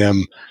giving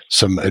them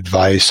some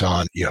advice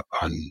on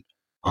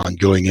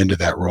going into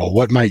that role,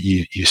 what might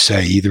you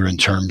say, either in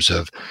terms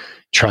of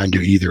trying to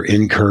either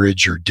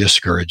encourage or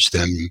discourage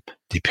them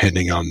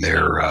depending on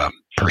their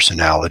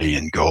personality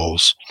and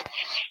goals?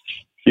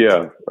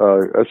 Yeah,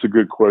 that's a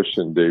good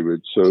question,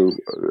 David. So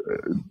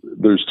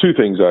there's 2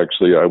 things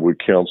actually I would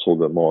counsel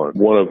them on.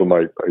 One of them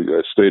I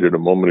stated a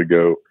moment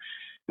ago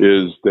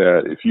is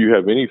that if you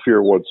have any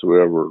fear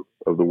whatsoever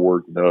of the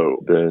word no,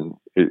 then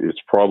it's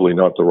probably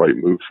not the right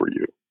move for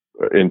you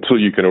until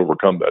you can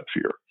overcome that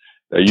fear.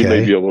 Now, you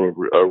may be able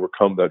to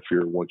overcome that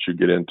fear once you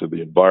get into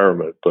the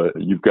environment, but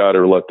you've got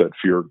to let that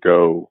fear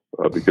go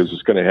because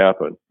it's going to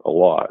happen a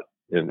lot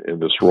in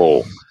this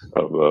role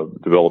of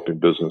developing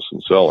business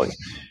and selling.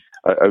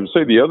 I would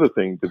say the other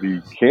thing, to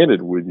be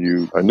candid with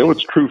you, I know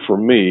it's true for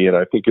me, and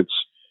I think it's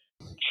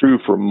true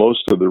for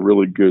most of the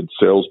really good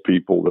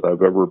salespeople that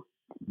I've ever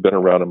been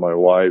around in my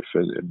life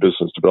and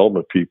business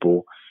development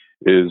people,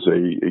 is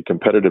a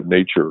competitive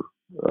nature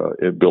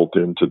built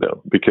into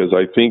them. Because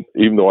I think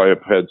even though I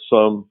have had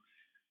some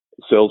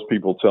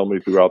salespeople tell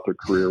me throughout their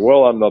career,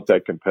 well, I'm not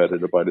that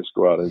competitive, I just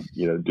go out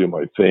and do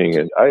my thing.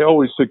 And I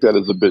always took that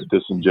as a bit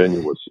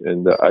disingenuous.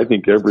 And I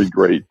think every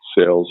great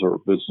sales or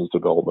business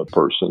development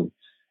person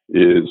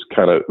is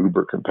kind of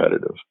uber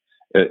competitive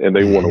and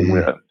they want to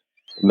win,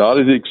 not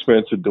at the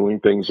expense of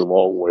doing things the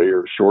wrong way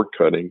or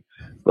shortcutting,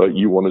 but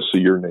you want to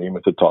see your name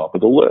at the top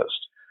of the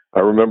list. I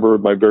remember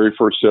my very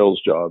first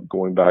sales job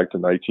going back to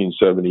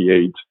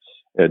 1978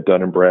 at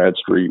Dun &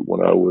 Bradstreet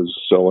when I was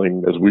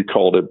selling, as we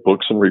called it,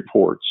 books and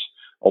reports,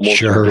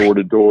 almost door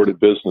to door to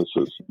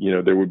businesses.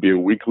 There would be a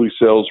weekly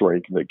sales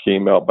ranking that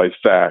came out by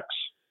fax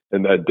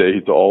in that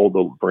day to all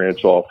the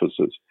branch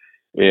offices.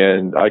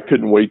 And I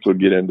couldn't wait to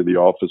get into the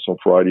office on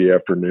Friday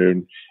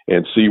afternoon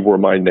and see where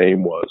my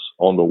name was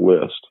on the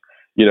list.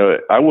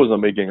 I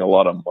wasn't making a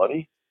lot of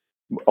money.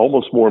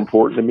 Almost more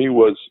important to me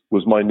was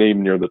my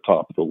name near the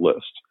top of the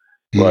list,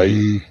 right?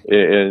 Mm-hmm.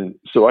 And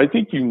so I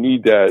think you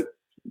need that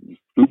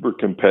uber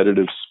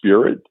competitive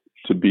spirit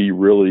to be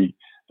really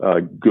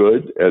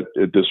good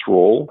at this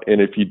role.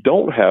 And if you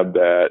don't have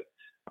that,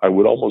 I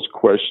would almost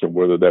question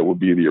whether that would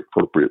be the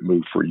appropriate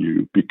move for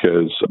you,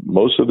 because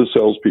most of the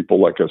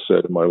salespeople, like I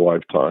said, in my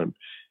lifetime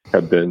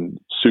have been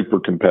super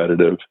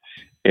competitive,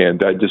 and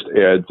that just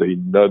adds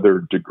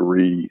another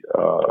degree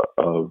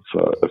of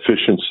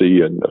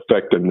efficiency and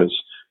effectiveness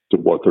to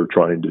what they're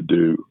trying to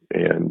do.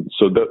 And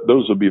so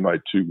those would be my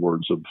 2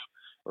 words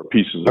or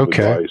pieces of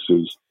advice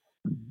is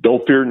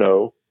don't fear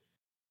no,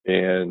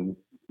 and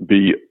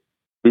be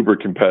uber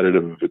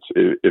competitive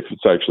if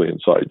it's actually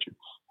inside you.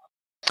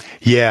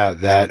 Yeah,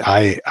 that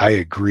I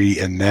agree.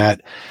 And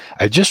that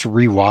I just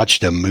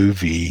rewatched a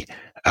movie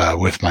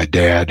with my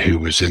dad who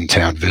was in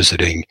town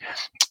visiting.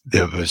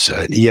 There was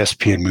an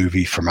ESPN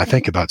movie from, I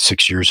think, about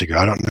 6 years ago.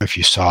 I don't know if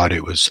you saw it.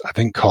 It was, I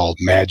think, called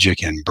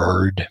Magic and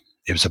Bird.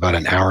 It was about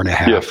an hour and a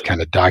half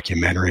kind of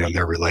documentary on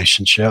their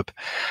relationship.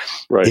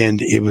 Right.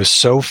 And it was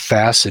so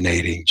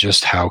fascinating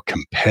just how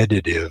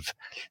competitive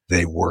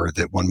they were,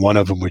 that when one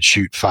of them would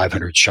shoot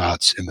 500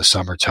 shots in the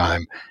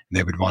summertime and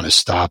they would want to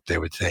stop, they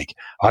would think,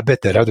 I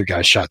bet that other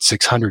guy shot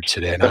 600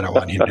 today and I don't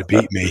want him to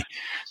beat me.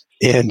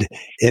 And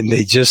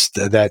they just,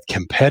 that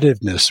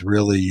competitiveness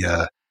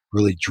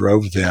really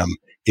drove them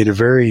in a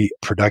very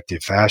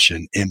productive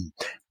fashion. And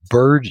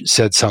Bird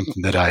said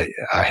something that I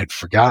had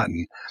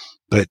forgotten,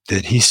 but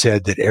that he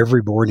said that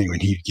every morning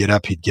when he'd get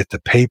up, he'd get the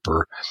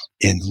paper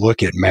and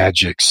look at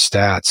Magic's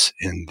stats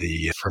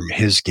from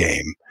his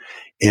game.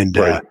 And,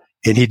 right.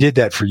 And he did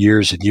that for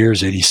years and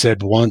years. And he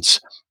said once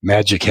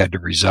Magic had to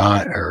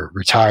resign or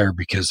retire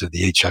because of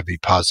the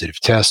HIV positive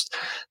test,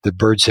 the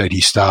Bird said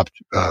he stopped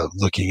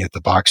looking at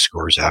the box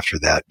scores after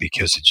that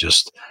because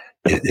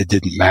it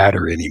didn't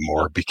matter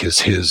anymore, because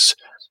his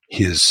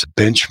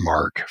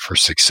benchmark for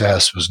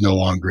success was no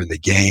longer in the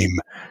game.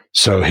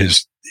 So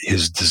his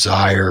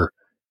desire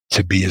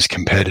to be as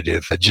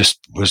competitive, it just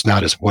was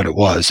not as what it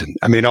was. And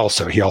I mean,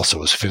 he also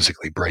was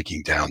physically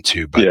breaking down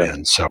too by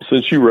then. So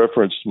since you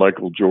referenced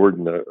Michael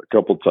Jordan a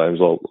couple of times,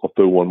 I'll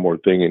throw one more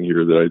thing in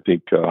here that I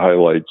think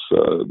highlights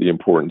the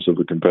importance of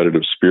the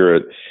competitive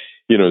spirit.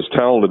 You know, as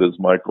talented as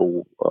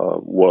Michael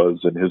was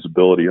and his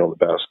ability on the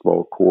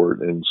basketball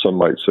court, and some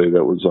might say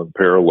that was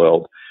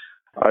unparalleled,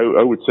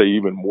 I would say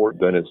even more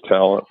than his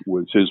talent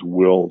was his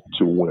will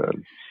to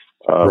win.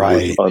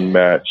 Right. Was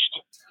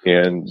unmatched.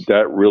 And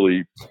that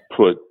really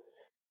put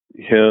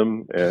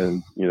him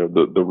and, you know,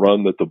 the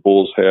run that the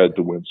Bulls had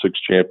to win 6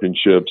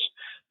 championships,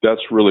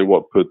 that's really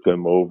what put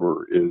them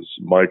over, is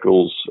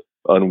Michael's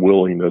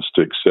unwillingness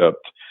to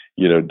accept,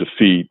 you know,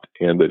 defeat,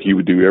 and that he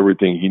would do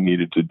everything he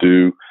needed to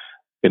do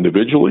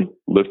individually,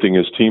 lifting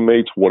his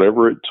teammates,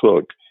 whatever it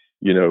took.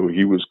 You know,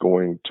 he was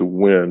going to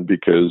win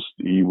because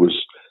he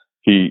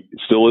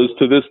still is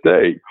to this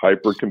day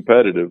hyper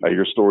competitive. I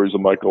hear stories of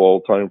Michael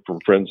all the time from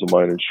friends of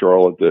mine in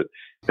Charlotte that,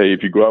 hey,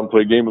 if you go out and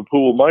play a game of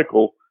pool with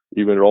Michael,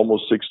 even at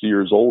almost 60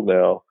 years old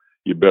now,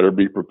 you better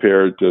be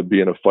prepared to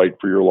be in a fight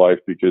for your life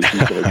because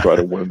he's going to try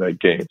to win that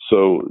game.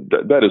 So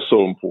that is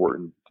so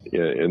important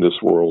in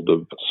this world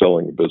of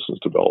selling and business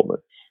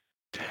development.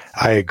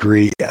 I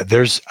agree.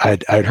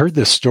 I'd heard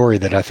this story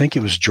that I think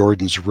it was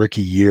Jordan's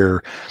rookie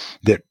year,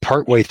 that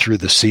partway through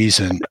the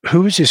season,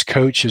 who was his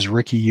coach his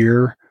rookie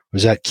year?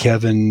 Was that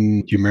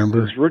Kevin? Do you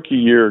remember? His rookie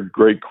year,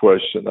 great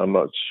question. I'm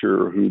not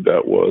sure who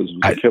that was.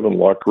 Was it Kevin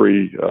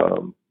Lockery?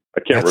 I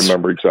can't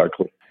remember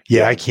exactly.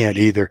 Yeah, I can't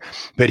either.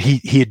 But he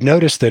had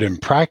noticed that in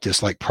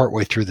practice, like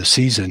partway through the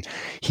season,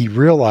 he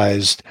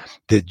realized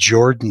that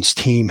Jordan's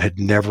team had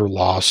never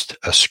lost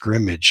a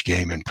scrimmage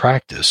game in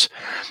practice.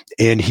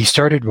 And he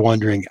started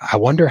wondering, I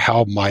wonder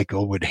how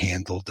Michael would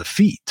handle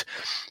defeat.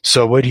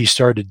 So what he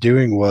started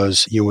doing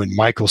was, you know, when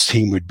Michael's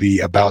team would be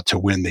about to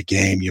win the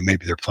game, you know,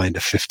 maybe they're playing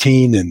to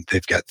 15 and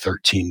they've got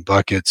 13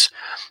 buckets,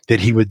 that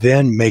he would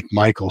then make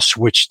Michael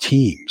switch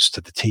teams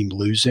to the team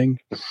losing.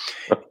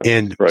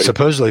 And right.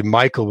 Supposedly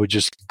Michael would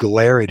just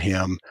glare at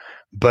him,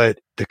 but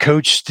the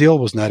coach still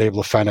was not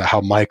able to find out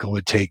how Michael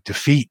would take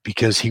defeat,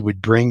 because he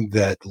would bring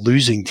that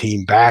losing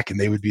team back and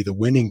they would be the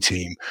winning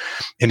team.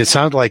 And it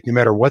sounded like no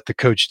matter what the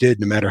coach did,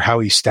 no matter how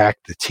he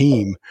stacked the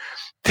team,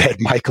 that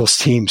Michael's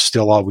team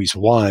still always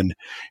won.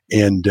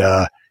 And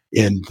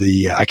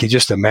I could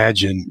just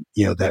imagine,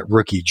 you know, that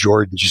rookie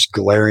Jordan just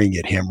glaring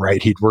at him,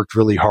 right? He'd worked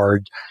really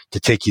hard to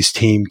take his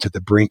team to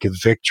the brink of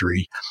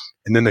victory,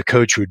 and then the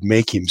coach would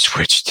make him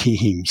switch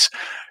teams.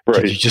 Right.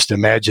 Could you just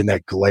imagine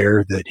that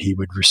glare that he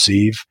would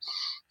receive?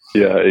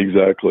 Yeah,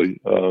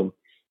 exactly.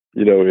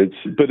 You know,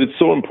 it's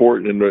so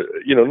important. And,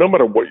 you know, no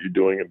matter what you're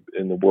doing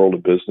in the world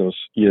of business,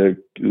 you know,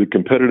 the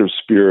competitive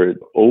spirit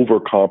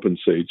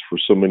overcompensates for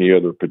so many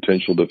other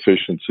potential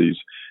deficiencies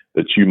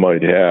that you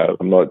might have.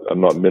 I'm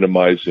not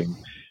minimizing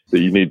that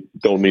you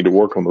don't need to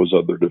work on those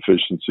other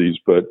deficiencies,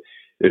 but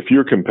if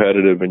you're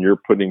competitive and you're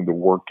putting the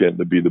work in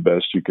to be the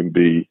best you can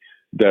be,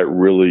 that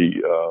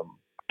really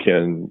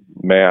can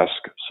mask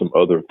some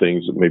other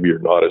things that maybe are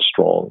not as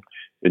strong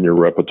in your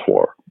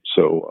repertoire.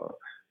 So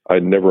I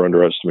never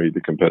underestimate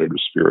the competitive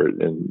spirit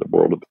in the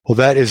world of. Well,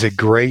 that is a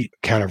great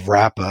kind of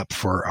wrap up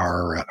for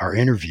our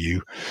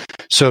interview.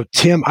 So,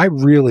 Tim, I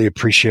really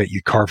appreciate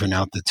you carving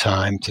out the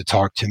time to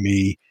talk to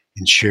me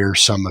and share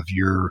some of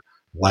your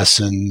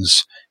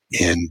lessons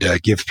and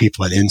give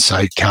people an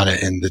insight kind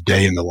of in the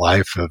day in the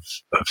life of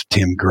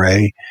Tim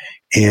Gray.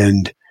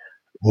 And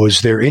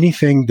was there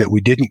anything that we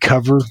didn't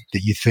cover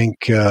that you think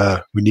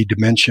we need to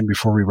mention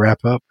before we wrap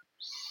up?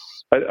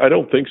 I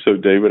don't think so,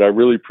 David. I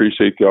really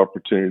appreciate the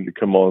opportunity to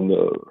come on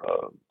the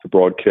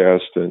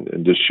broadcast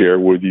and just share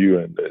with you.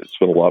 And it's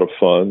been a lot of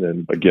fun.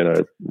 And again,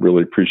 I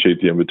really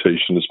appreciate the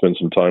invitation to spend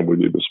some time with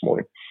you this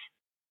morning.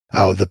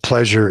 Oh, the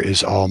pleasure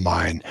is all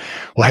mine.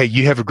 Well, hey,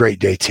 you have a great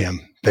day,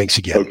 Tim. Thanks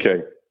again.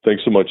 Okay.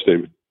 Thanks so much,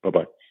 David.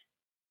 Bye-bye.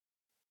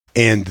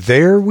 And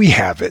there we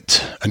have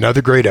it.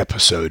 Another great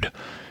episode.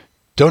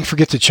 Don't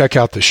forget to check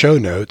out the show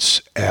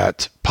notes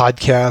at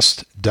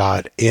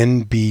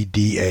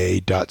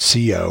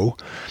podcast.nbda.co.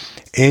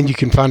 And you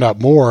can find out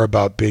more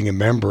about being a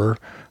member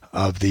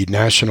of the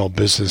National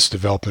Business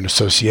Development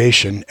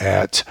Association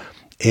at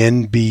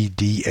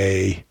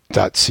nbda.co.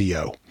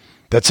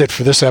 That's it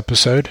for this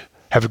episode.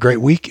 Have a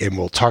great week, and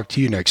we'll talk to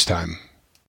you next time.